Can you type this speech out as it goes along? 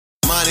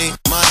money,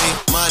 money,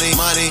 money,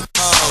 money,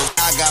 hoes.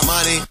 I got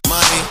money,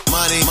 money,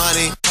 money,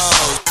 money,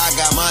 hoes. I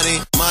got money,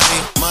 money,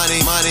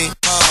 money, money,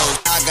 hoes.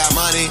 I got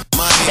money,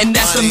 money, and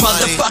that's the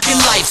motherfucking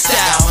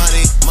lifestyle.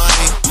 Money,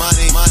 money,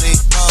 money, money,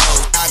 hoes.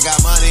 I got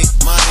money,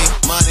 money,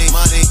 money,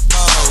 money,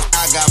 hoes.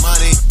 I got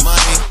money,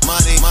 money,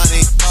 money,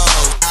 money,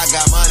 hoes. I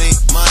got money,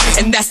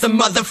 money, and that's the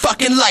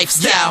motherfucking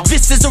lifestyle.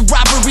 This is a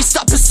robbery,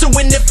 stop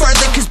pursuing it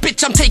further, cause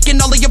bitch I'm taking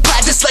all of your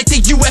pride just like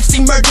the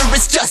UFC murder.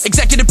 It's just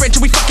executive branch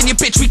and we fucking your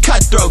bitch, we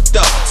cutthroat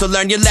though. So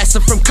learn your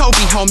lesson from Kobe,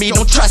 homie,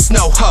 don't trust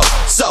no hoe.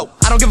 So,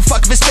 I don't give a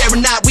fuck if it's fair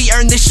or not, we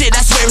earn this shit,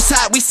 I swear it's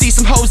hot. We see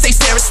some hoes, they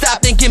stare and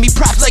stop, then give me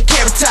props like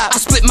Carrot Top. I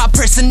split my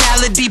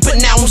personality,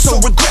 but now I'm so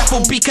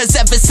regretful, because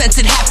ever since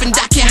it happened,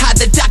 I can't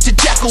hide the Dr.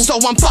 Jekyll. So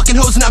I'm fucking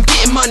hoes and I'm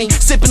getting money,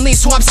 sipping lean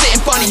so I'm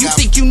sitting funny. You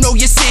think you know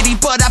your city,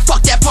 but I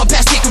fuck that pump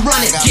ass kick and run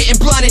it. Getting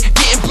blunted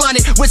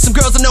with some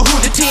girls I know who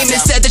the team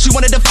is. Said that she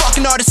wanted a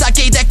fucking artist, I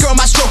gave that girl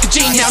my stroke of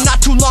genius. Now not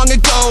too long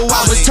ago,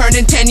 I was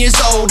turning 10 years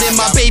old, and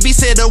my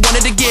babysitter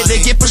wanted to get a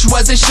gift but she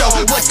wasn't sure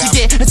what to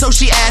get, and so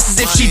she asked as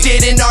if she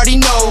didn't already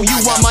know. You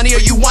want money or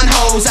you want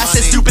hoes? I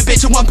said stupid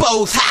bitch, I want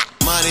both. Ha!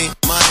 money,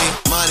 money,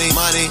 money,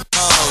 money,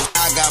 hoes.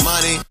 I got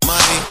money,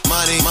 money,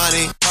 money,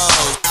 money,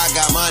 hoes. I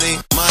got money,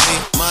 money,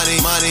 money,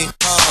 money,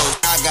 hoes.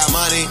 I got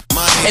money,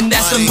 money, and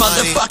that's the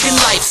motherfucking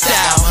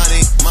lifestyle.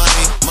 Money,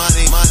 money,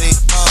 money, money,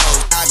 hoes.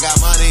 I got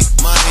money,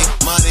 money,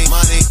 money,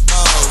 money,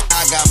 hoes.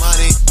 I got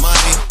money,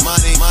 money,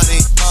 money, money,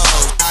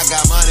 hoes. I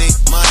got money,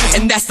 money,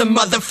 and that's the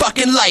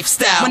motherfucking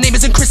lifestyle. My name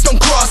isn't Chris, don't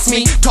cross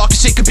me. Talking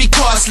shit could be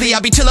costly. I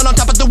be chillin' on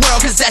top of the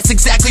world, cause that's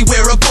exactly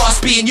where a boss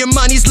be. And your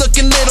money's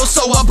looking little,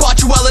 so I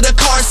bought you all of the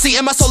car seat.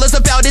 And my soul is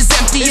about as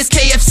empty as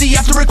KFC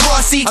after a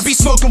cross-seat. I be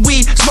smoking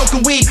weed, fuck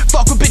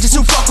with bitches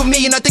who fuck with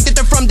me, and I think that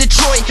they're from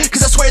Detroit,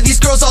 cause I swear these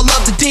girls all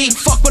love the D.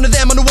 Fuck one of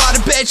them on the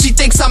waterbed, she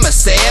thinks I'm a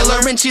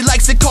sailor, and she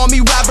likes to call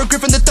me Robert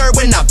Griffin III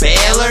when I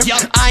bail her.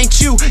 I ain't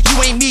you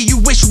ain't me, you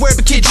wish you were,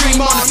 but kid, dream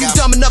on. If you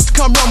dumb enough to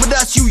come run with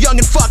us, you young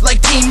and fuck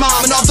like Teen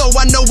Mom. And although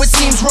I know it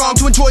seems wrong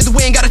to enjoy the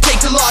win, gotta take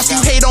the loss. You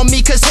hate on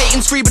me cause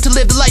hating's free, but to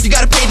live the life you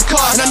gotta pay the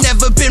cost. And I've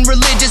never been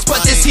religious,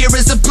 but this here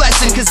is a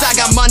blessing, cause I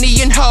got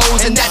money and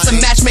hoes, and that's a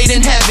match made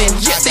in heaven.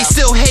 Yet they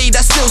still hate,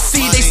 I still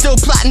see, they still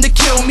plotting to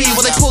kill me.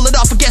 Will they pull it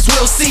off? I guess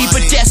we'll see,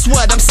 but guess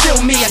what, I'm still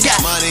me. I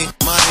got money,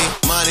 money,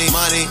 money,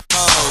 money,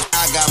 hoes.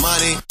 I got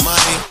money,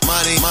 money,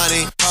 money,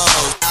 money,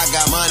 hoes. I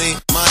got money,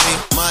 money,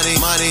 money,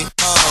 money,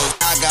 hoes.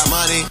 I got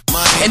money,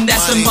 money, and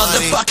that's the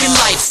motherfucking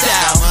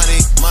lifestyle. Money,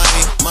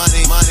 money,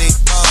 money, money,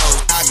 hoes.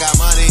 I got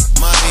money,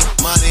 money,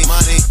 money,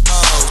 money,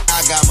 hoes.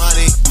 I got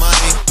money,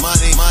 money,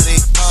 money, money,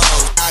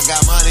 hoes. I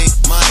got money,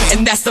 money,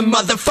 and that's the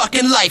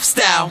motherfucking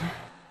lifestyle.